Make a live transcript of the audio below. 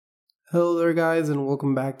Hello there, guys, and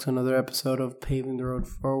welcome back to another episode of Paving the Road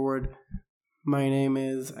Forward. My name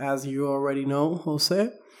is, as you already know, Jose,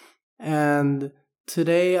 and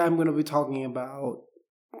today I'm going to be talking about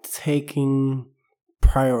taking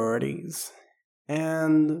priorities.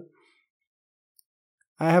 And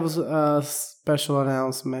I have a special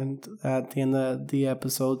announcement at the end of the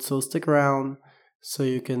episode, so stick around so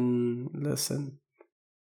you can listen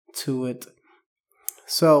to it.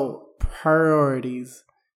 So, priorities.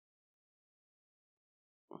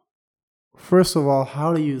 First of all,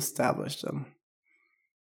 how do you establish them?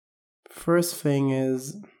 First thing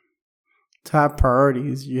is, to have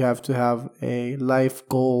priorities, you have to have a life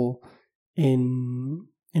goal in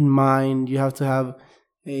mind. You have to have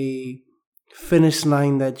a finish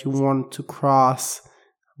line that you want to cross,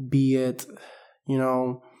 be it,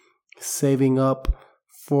 saving up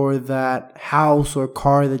for that house or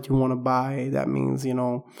car that you want to buy. That means,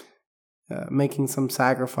 making some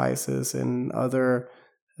sacrifices in other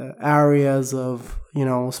areas of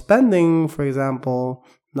spending. For example,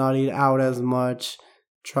 not eat out as much,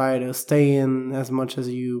 try to stay in as much as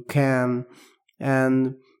you can,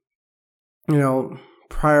 and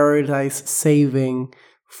prioritize saving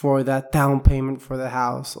for that down payment for the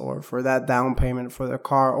house, or for that down payment for the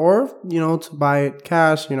car, or to buy it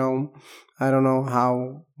cash. I don't know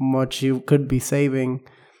how much you could be saving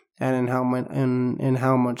and in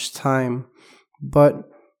how much time, but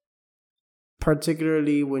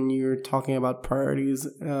particularly when you're talking about priorities,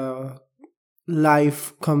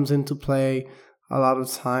 life comes into play a lot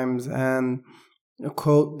of times. And a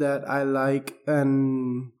quote that I like,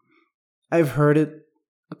 and I've heard it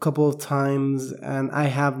a couple of times, and I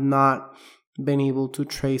have not been able to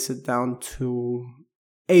trace it down to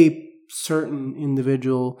a certain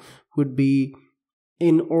individual, would be,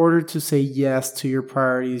 in order to say yes to your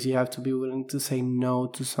priorities, you have to be willing to say no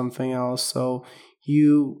to something else. So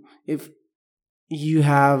if you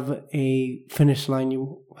have a finish line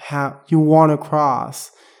you want to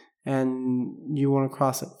cross, and you want to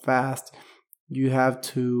cross it fast, you have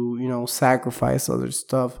to sacrifice other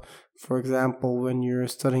stuff. For example, when you're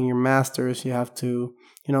studying your master's, you have to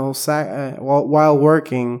while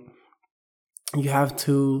working, you have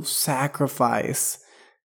to sacrifice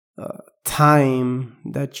time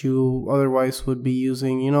that you otherwise would be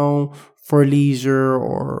using for leisure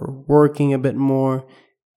or working a bit more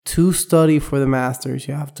to study for the masters.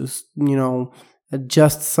 You have to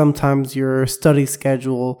adjust sometimes your study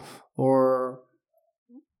schedule, or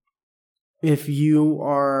if you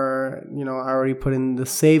are I already put in the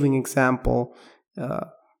saving example,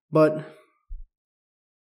 but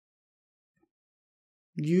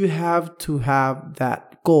you have to have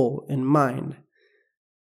that goal in mind.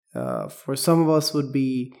 For some of us would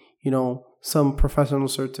be some professional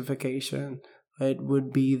certification. It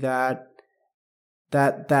would be that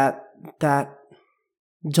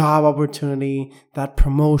job opportunity, that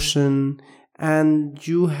promotion, and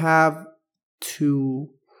you have to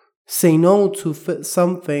say no to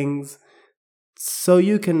some things so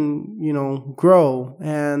you can grow.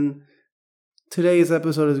 And today's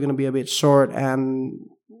episode is going to be a bit short, and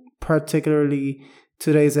particularly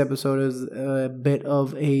today's episode is a bit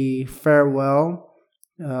of a farewell,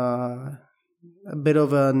 a bit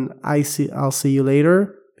of an I'll see you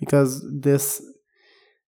later, because this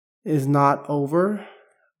is not over,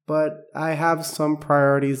 but I have some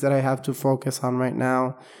priorities that I have to focus on right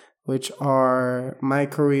now, which are my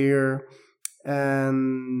career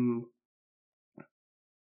and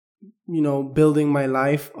building my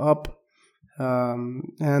life up.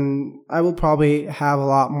 And I will probably have a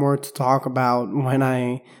lot more to talk about when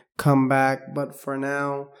I come back, but for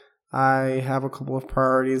now I have a couple of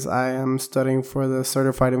priorities. I am studying for the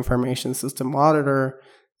Certified Information System Auditor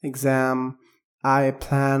exam. I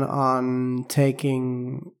plan on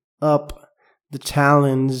taking up the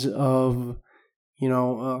challenge of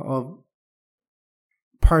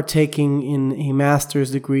partaking in a master's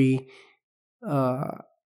degree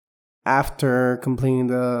after completing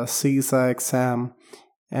the CISA exam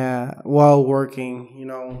while working.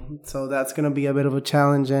 So that's going to be a bit of a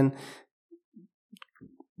challenge, and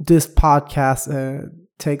this podcast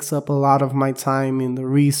takes up a lot of my time in the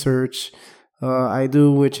research I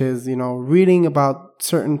do, which is reading about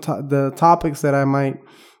certain the topics that I might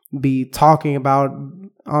be talking about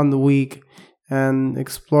on the week, and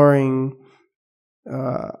exploring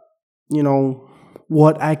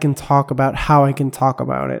what I can talk about, how I can talk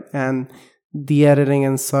about it, and the editing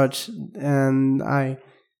and such. And I'm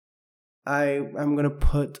gonna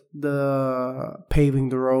put the Paving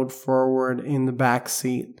the Road Forward in the back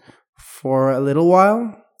seat for a little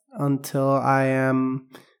while, until I am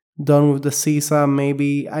done with the CISA.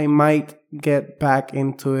 Maybe I might get back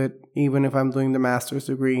into it even if I'm doing the master's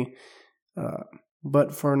degree.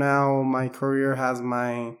 But for now, my career has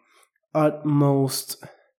my utmost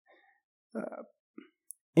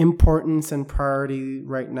importance and priority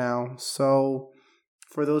right now. So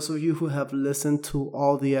for those of you who have listened to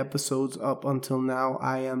all the episodes up until now,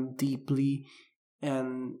 I am deeply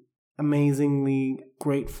and amazingly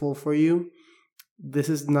grateful for you. This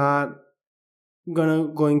is not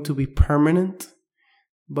going to be permanent,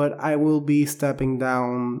 but I will be stepping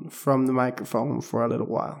down from the microphone for a little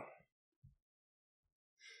while.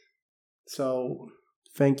 So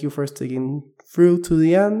thank you for sticking through to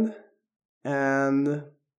the end, and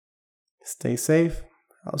stay safe.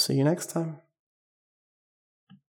 I'll see you next time.